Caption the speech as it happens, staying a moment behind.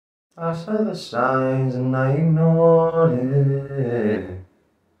I saw the signs and I ignored it.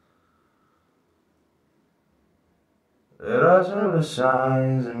 That I saw the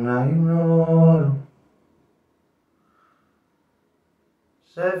signs and I ignored them.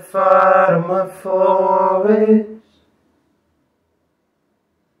 Set fire to my forest.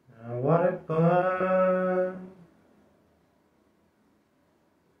 I want it burn.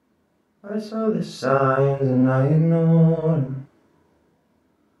 I saw the signs and I ignored them.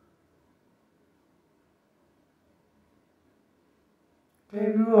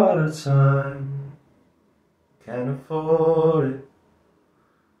 Gave you all the time, can't afford it.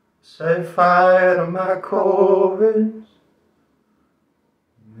 Set fire to my chorus.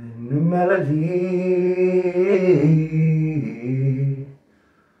 New melody,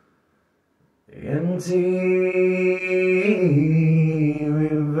 empty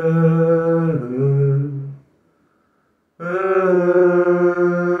river,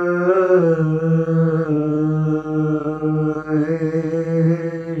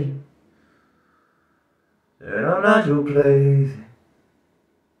 and I'm not your plaything,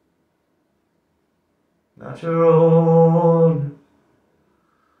 not your own.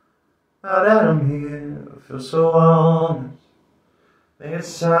 Now that I'm here, I feel so honest. Think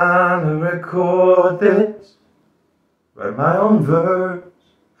it's time to record this, write my own verse.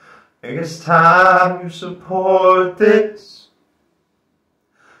 Think it's time you support this.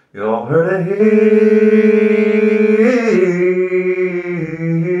 You'll heard it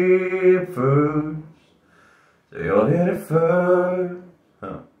here first. So you'll hear it first.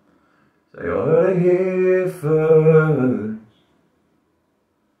 So you'll heard it here first.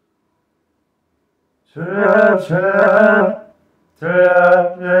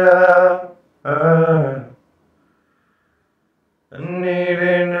 I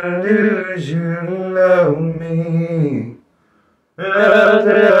needed to lose you to love me.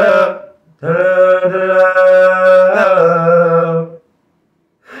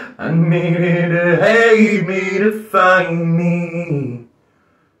 I needed to hate me to find me.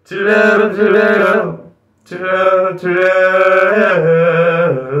 To love, to love, to love, to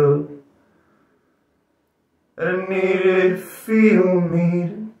love. I needed to feel me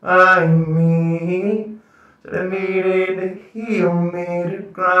to find me. I needed to heal me to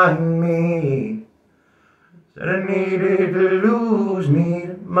grind me. I needed to lose me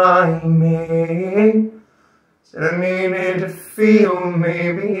to mind me. I needed to feel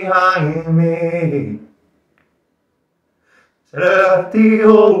me behind me. I left the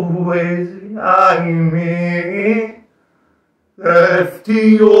old ways behind me. Left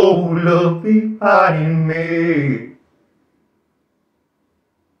the old love behind me.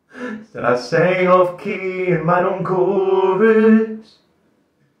 That I sang off key in my own chorus,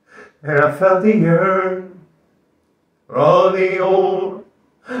 and I felt the yearn for all the old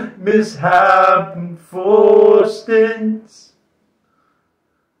mishap and forced-ins,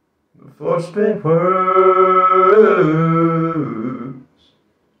 the forced-spent words.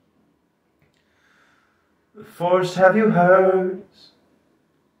 The forced have you heard?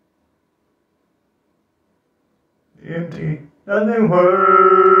 The empty, nothing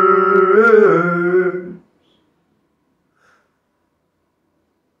words.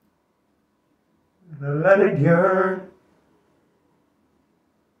 And I let it yearn.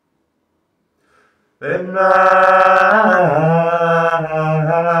 Let my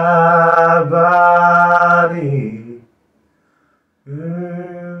body to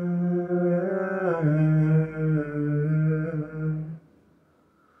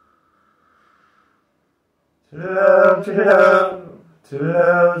love, to love, to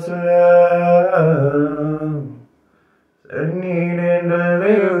love, to love. I needed to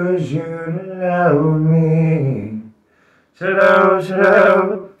lose you to love me. To love, to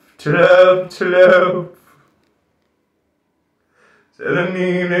love, to love, to love. Said I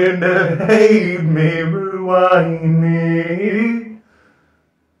needed to hate me, rewind me.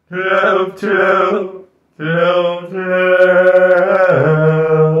 To love, to love, to love, to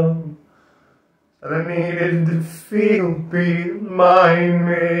love. Said I needed to feel, be, mind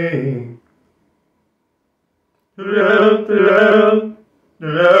me. To love, to love, to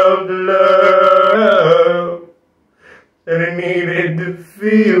love, to love. And I needed to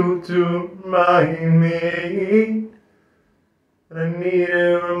feel to remind me. And I needed a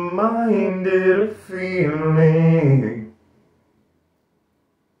reminder of feeling.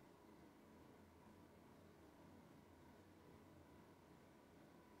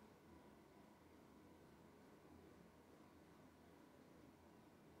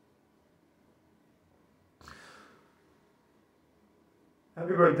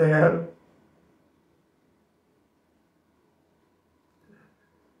 Happy birthday, Adam.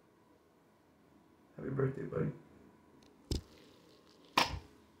 birthday, buddy.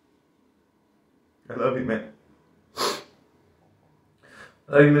 I love you, man.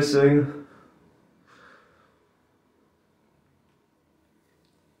 I love you, Miss Selena.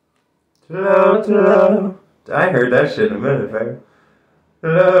 To love. I ain't heard that shit in a minute, fam. To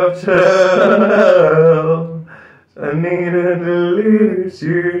love. I needed to lose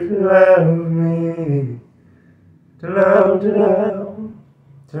you to love me. To love. To love.